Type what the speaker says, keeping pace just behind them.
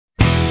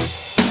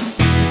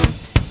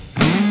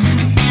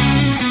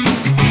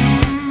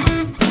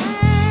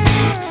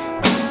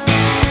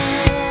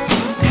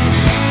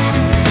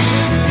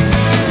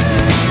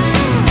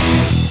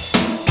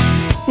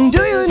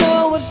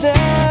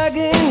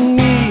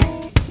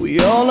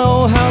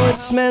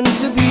it's meant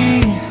to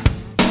be.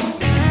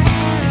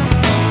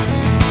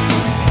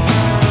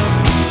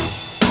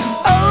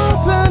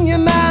 Open your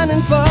mind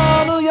and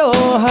follow your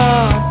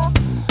heart.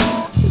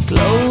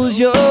 Close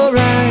your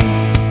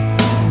eyes,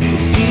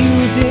 see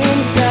who's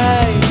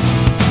inside.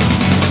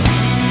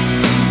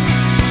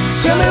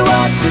 Tell me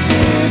what's the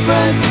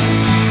difference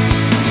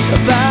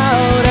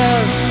about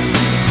us.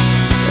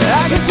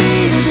 I can see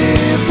the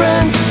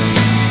difference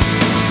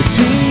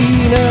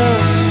between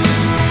us.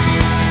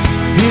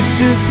 It's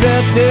the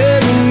thread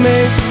that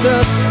makes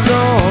us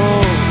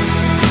strong.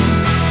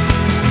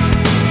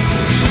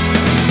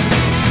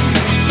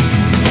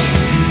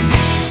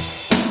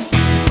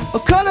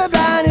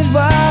 Colorblind is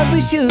what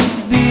we should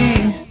be.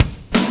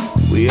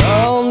 We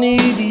all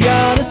need the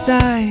other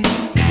side.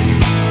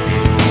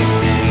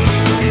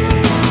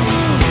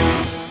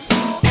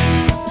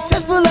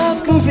 Cesspool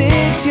of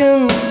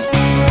convictions.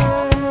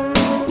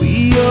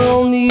 We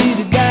all need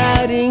a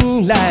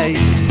guiding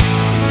light.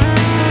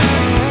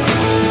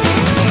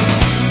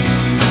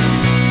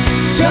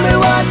 Tell me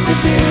what's the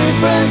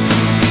difference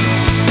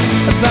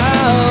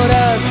about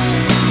us.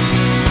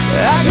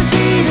 I can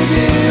see the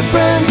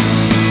difference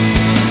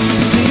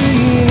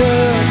between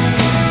us.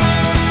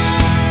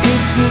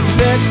 It's the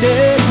thread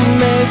that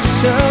makes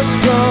us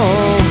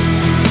strong.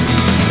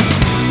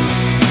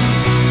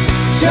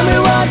 Tell me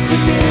what's the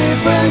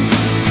difference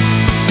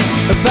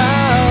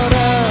about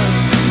us.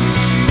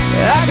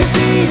 I can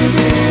see the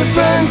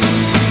difference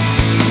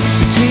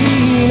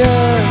between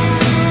us.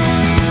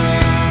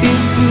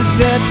 It's the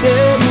thread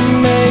that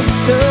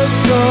makes us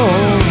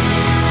strong.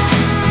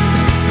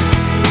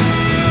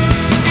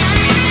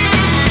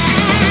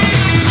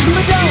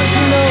 But don't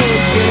you know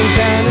it's getting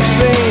kind of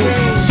strange?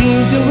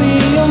 Seems that we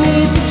all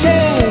need to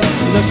change.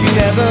 No, she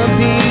never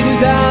beat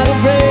us out of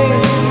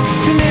range.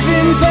 To live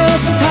in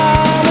perfect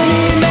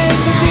harmony,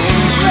 make the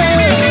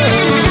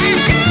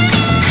difference.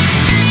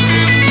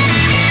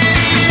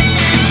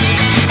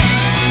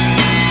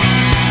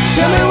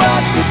 Tell me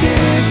what's the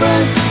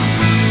difference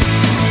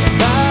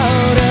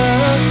about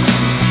us.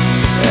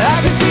 I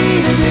can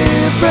see the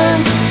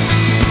difference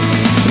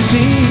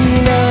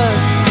between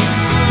us.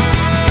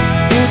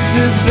 It's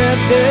the thread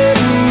that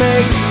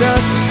makes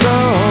us strong.